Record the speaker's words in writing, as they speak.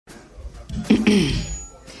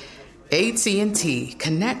AT&T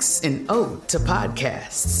connects an ode to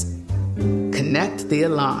podcasts. Connect the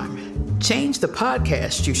alarm. Change the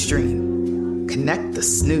podcast you stream. Connect the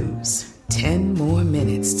snooze. 10 more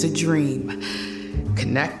minutes to dream.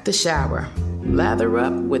 Connect the shower. Lather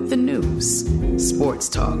up with the news. Sports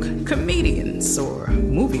talk, comedians, or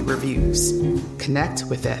movie reviews. Connect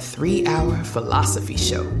with that 3-hour philosophy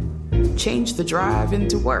show. Change the drive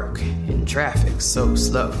into work in traffic so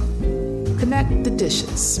slow. Connect the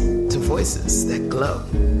dishes to voices that glow.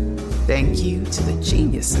 Thank you to the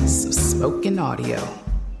geniuses of spoken audio.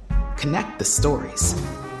 Connect the stories.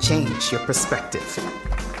 Change your perspective.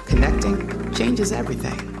 Connecting changes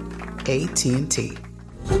everything. AT&T.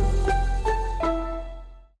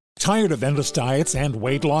 Tired of endless diets and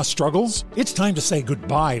weight loss struggles? It's time to say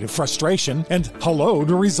goodbye to frustration and hello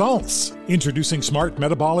to results. Introducing Smart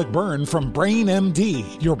Metabolic Burn from Brain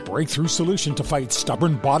MD, your breakthrough solution to fight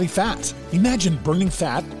stubborn body fat. Imagine burning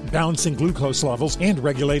fat, balancing glucose levels, and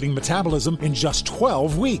regulating metabolism in just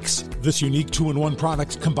 12 weeks. This unique 2-in-1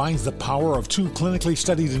 product combines the power of 2 clinically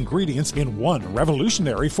studied ingredients in one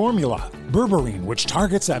revolutionary formula. Berberine, which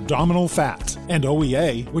targets abdominal fat, and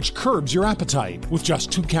OEA, which curbs your appetite. With just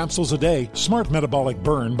 2 capsules a day, Smart Metabolic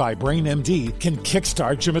Burn by Brain MD can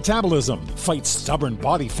kickstart your metabolism, fight stubborn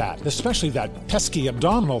body fat, especially that pesky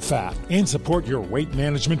abdominal fat, and support your weight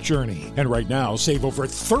management journey. And right now, save over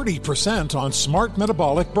 30% on Smart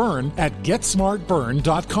Metabolic Burn at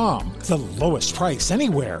GetSmartBurn.com. The lowest price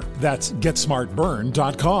anywhere. That's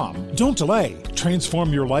GetSmartBurn.com. Don't delay.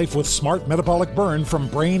 Transform your life with Smart Metabolic Burn from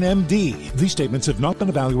Brain MD. These statements have not been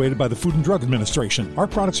evaluated by the Food and Drug Administration. Our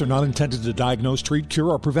products are not intended to diagnose, treat, cure,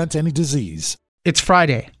 or prevent any disease. It's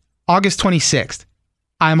Friday, August 26th.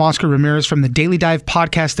 I'm Oscar Ramirez from the Daily Dive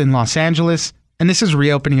podcast in Los Angeles, and this is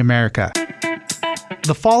Reopening America.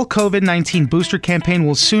 The fall COVID-19 booster campaign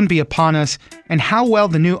will soon be upon us, and how well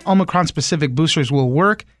the new Omicron-specific boosters will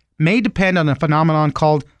work may depend on a phenomenon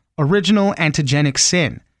called original antigenic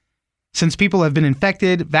sin. Since people have been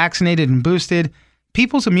infected, vaccinated, and boosted,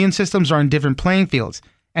 people's immune systems are on different playing fields,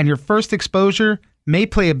 and your first exposure may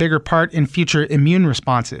play a bigger part in future immune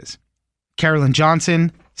responses. Carolyn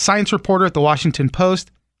Johnson, science reporter at The Washington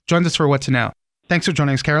Post, joins us for What to Know. Thanks for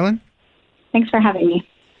joining us, Carolyn. Thanks for having me.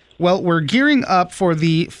 Well, we're gearing up for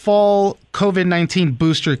the fall COVID-19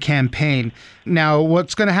 booster campaign. Now,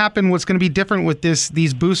 what's going to happen, what's going to be different with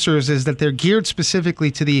these boosters is that they're geared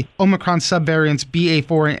specifically to the Omicron subvariants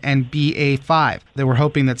BA4 and BA5. They were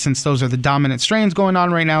hoping that since those are the dominant strains going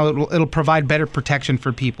on right now, it'll provide better protection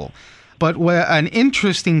for people. But an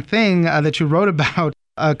interesting thing that you wrote about,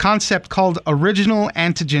 a concept called original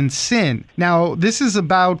antigen sin. Now, this is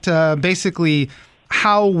about basically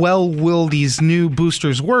how well will these new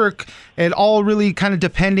boosters work? It all really kind of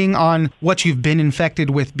depending on what you've been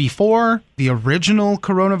infected with before, the original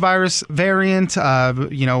coronavirus variant.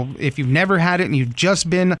 If you've never had it and you've just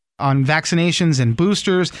been on vaccinations and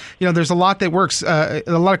boosters, there's a lot that works, a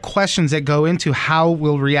lot of questions that go into how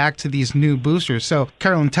we'll react to these new boosters. So,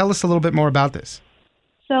 Carolyn, tell us a little bit more about this.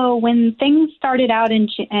 So when things started out in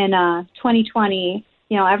 2020,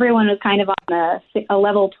 everyone was kind of on a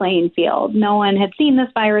level playing field. No one had seen this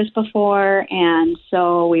virus before, and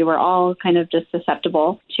so we were all kind of just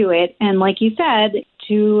susceptible to it. And like you said,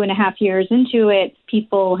 2.5 years into it,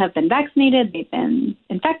 people have been vaccinated, they've been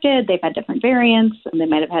infected, they've had different variants, and they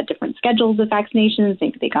might have had different schedules of vaccinations.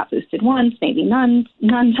 Maybe they got boosted once, maybe none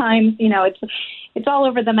times. It's all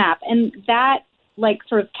over the map. And that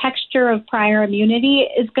sort of texture of prior immunity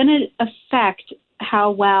is going to affect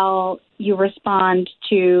how well you respond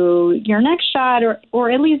to your next shot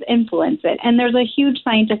or at least influence it. And there's a huge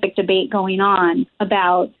scientific debate going on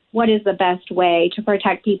about what is the best way to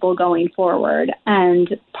protect people going forward.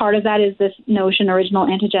 And part of that is this notion, original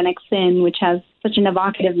antigenic sin, which has such an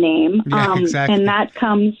evocative name. Yeah, exactly. And that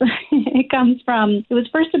comes from, it was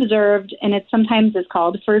first observed, and it sometimes is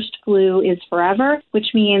called first flu is forever,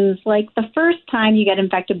 which means the first time you get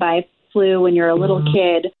infected by flu when you're a little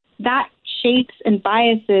kid, that shapes and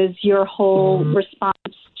biases your whole response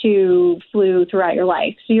to flu throughout your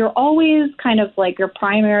life. So you're always kind of your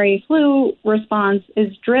primary flu response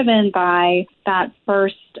is driven by that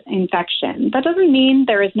first infection. That doesn't mean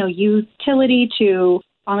there is no utility to,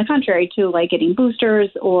 on the contrary, to getting boosters,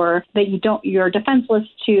 or that you're defenseless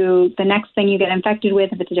to the next thing you get infected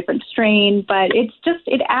with if it's a different strain. But it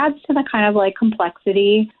adds to the kind of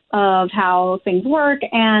complexity of how things work.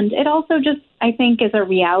 And it also just, I think, is a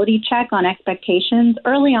reality check on expectations.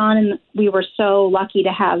 Early on, we were so lucky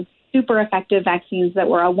to have super effective vaccines that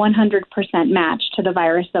were a 100% match to the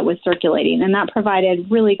virus that was circulating. And that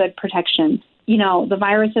provided really good protection. The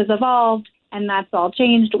virus has evolved. and that's all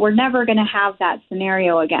changed. We're never going to have that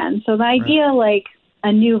scenario again. So the idea like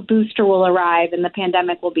a new booster will arrive and the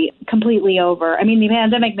pandemic will be completely over. I mean, the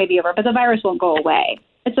pandemic may be over, but the virus won't go away.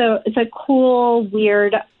 It's a cool,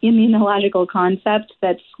 weird immunological concept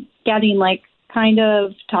that's getting like kind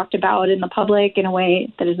of talked about in the public in a way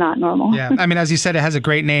that is not normal. Yeah, I mean, as you said, it has a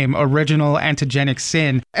great name, original antigenic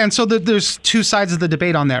sin. And so there's two sides of the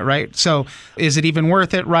debate on that, right? So is it even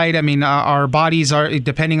worth it, right? I mean, our bodies are,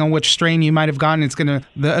 depending on which strain you might have gotten,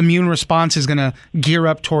 the immune response is going to gear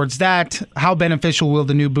up towards that. How beneficial will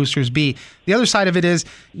the new boosters be? The other side of it is,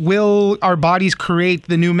 will our bodies create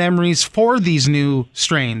the new memories for these new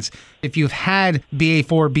strains? If you've had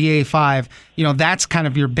BA4, BA5, that's kind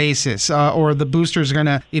of your basis, or the boosters are going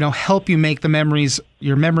to, help you make the memories,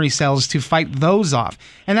 your memory cells to fight those off.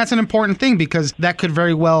 And that's an important thing because that could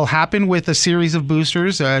very well happen with a series of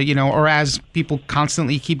boosters, or as people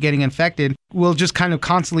constantly keep getting infected, we'll just kind of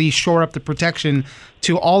constantly shore up the protection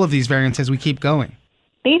to all of these variants as we keep going.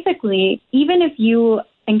 Basically, even if you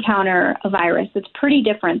encounter a virus that's pretty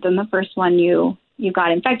different than the first one you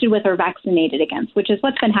got infected with or vaccinated against, which is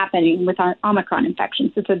what's been happening with our Omicron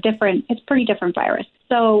infections. It's a pretty different virus.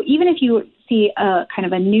 So even if you see a kind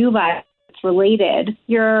of a new virus that's related,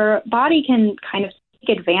 your body can kind of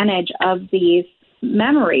take advantage of these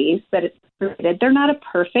memories that it's created. They're not a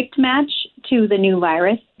perfect match to the new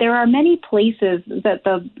virus. There are many places that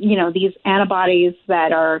these antibodies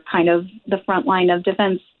that are kind of the front line of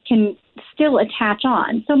defense can still attach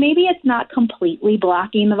on. So maybe it's not completely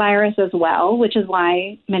blocking the virus as well, which is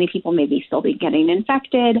why many people maybe still be getting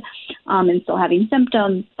infected and still having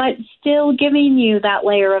symptoms, but still giving you that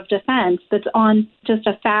layer of defense that's on just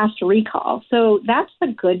a fast recall. So that's the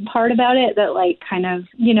good part about it, that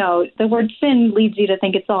the word sin leads you to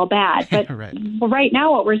think it's all bad. But right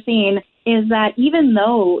now what we're seeing is that even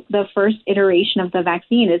though the first iteration of the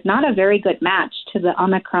vaccine is not a very good match to the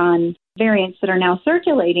Omicron variants that are now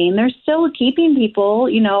circulating, they're still keeping people,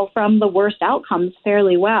 from the worst outcomes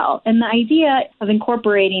fairly well. And the idea of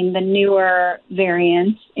incorporating the newer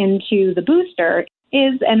variants into the booster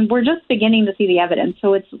and we're just beginning to see the evidence,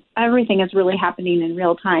 so everything is really happening in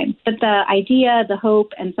real time. But the idea, the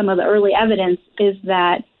hope, and some of the early evidence is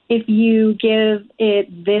that if you give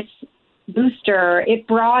it this booster, it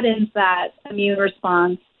broadens that immune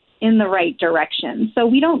response in the right direction. So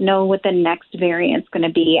we don't know what the next variant's going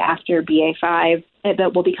to be after BA5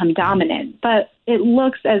 that will become dominant, but it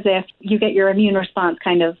looks as if you get your immune response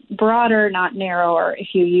kind of broader, not narrower, if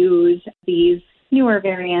you use these newer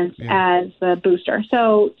variants as the booster.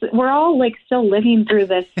 So we're all still living through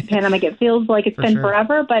this pandemic. It feels like it's been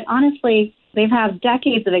forever, but honestly, they've had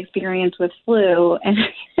decades of experience with flu, and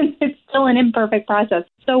it's still an imperfect process.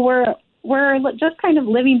 So we're just kind of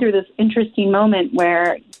living through this interesting moment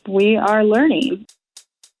where we are learning.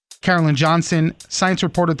 Carolyn Johnson, science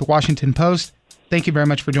reporter at The Washington Post. Thank you very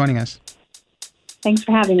much for joining us. Thanks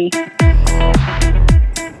for having me.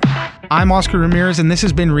 I'm Oscar Ramirez, and this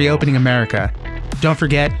has been Reopening America. Don't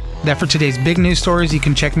forget that for today's big news stories, you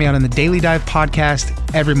can check me out on the Daily Dive podcast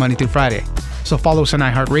every Monday through Friday. So follow us on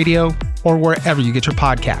iHeartRadio or wherever you get your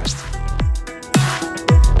podcasts.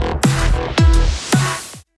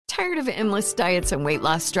 Tired of endless diets and weight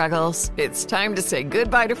loss struggles? It's time to say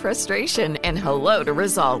goodbye to frustration and hello to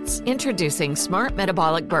results. Introducing Smart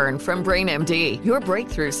Metabolic Burn from BrainMD, your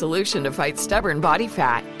breakthrough solution to fight stubborn body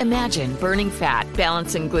fat. Imagine burning fat,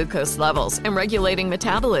 balancing glucose levels, and regulating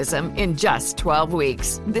metabolism in just 12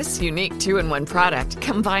 weeks. This unique 2-in-1 product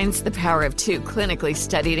combines the power of 2 clinically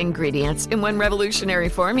studied ingredients in one revolutionary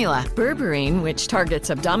formula. Berberine, which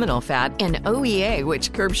targets abdominal fat, and OEA,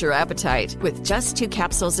 which curbs your appetite. With just 2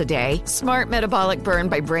 capsules a day, Smart Metabolic Burn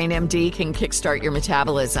by BrainMD can kickstart your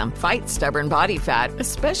metabolism, fight stubborn body fat,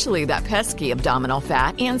 especially that pesky abdominal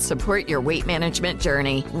fat, and support your weight management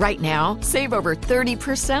journey. Right now, save over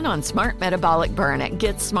 30% on Smart Metabolic Burn at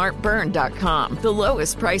GetSmartBurn.com. The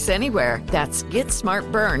lowest price anywhere. That's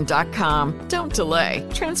GetSmartBurn.com. Don't delay.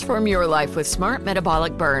 Transform your life with Smart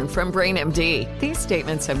Metabolic Burn from BrainMD. These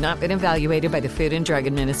statements have not been evaluated by the Food and Drug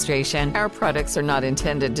Administration. Our products are not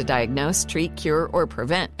intended to diagnose, treat, cure, or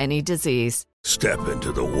prevent any disease. Step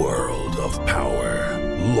into the world of power,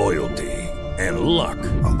 loyalty, and luck.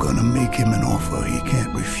 I'm gonna make him an offer he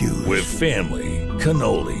can't refuse. With family,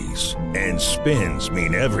 cannolis, and spins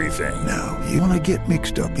mean everything. Now, you wanna get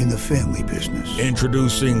mixed up in the family business.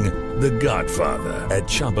 Introducing The Godfather at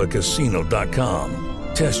ChumbaCasino.com.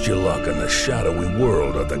 Test your luck in the shadowy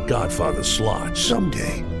world of The Godfather slot.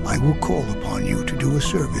 Someday, I will call upon you to do a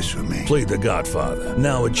service for me. Play The Godfather,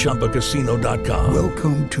 now at ChumbaCasino.com.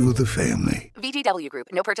 Welcome to the family. VGW Group.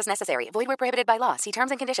 No purchase necessary. Void where prohibited by law. See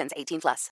terms and conditions. 18+.